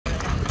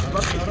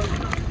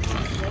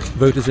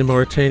Voters in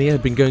Mauritania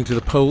have been going to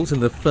the polls in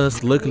the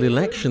first local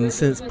election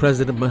since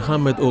President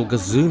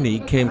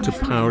Ghazouani came to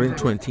power in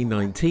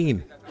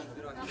 2019.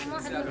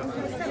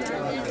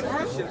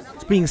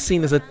 It's being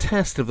seen as a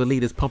test of the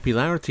leader's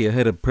popularity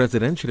ahead of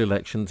presidential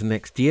elections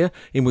next year,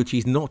 in which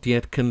he's not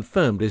yet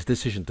confirmed his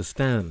decision to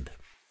stand.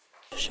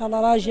 He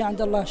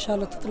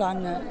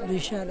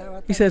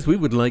says we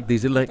would like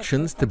these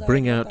elections to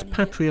bring out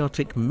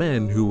patriotic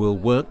men who will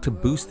work to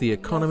boost the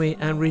economy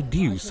and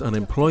reduce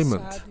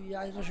unemployment.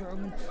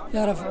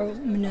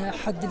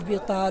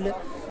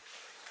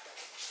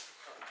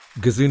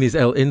 Ghazouani's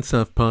El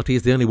Insaf party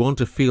is the only one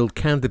to field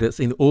candidates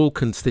in all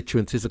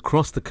constituencies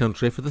across the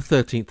country for the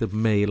 13th of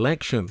May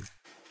election.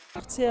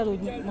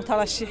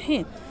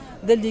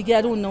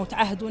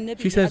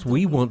 She says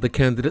we want the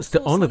candidates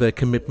to honour their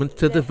commitment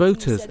to the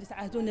voters,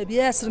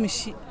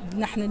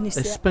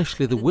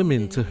 especially the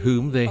women to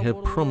whom they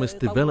have promised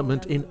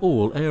development in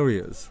all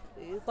areas.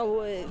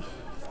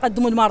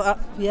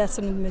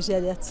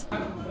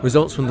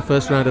 Results from the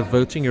first round of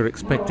voting are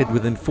expected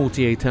within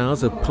 48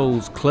 hours of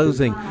polls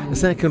closing. The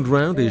second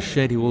round is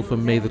scheduled for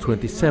May the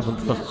 27th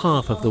for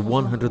half of the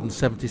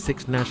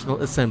 176 National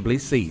Assembly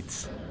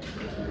seats.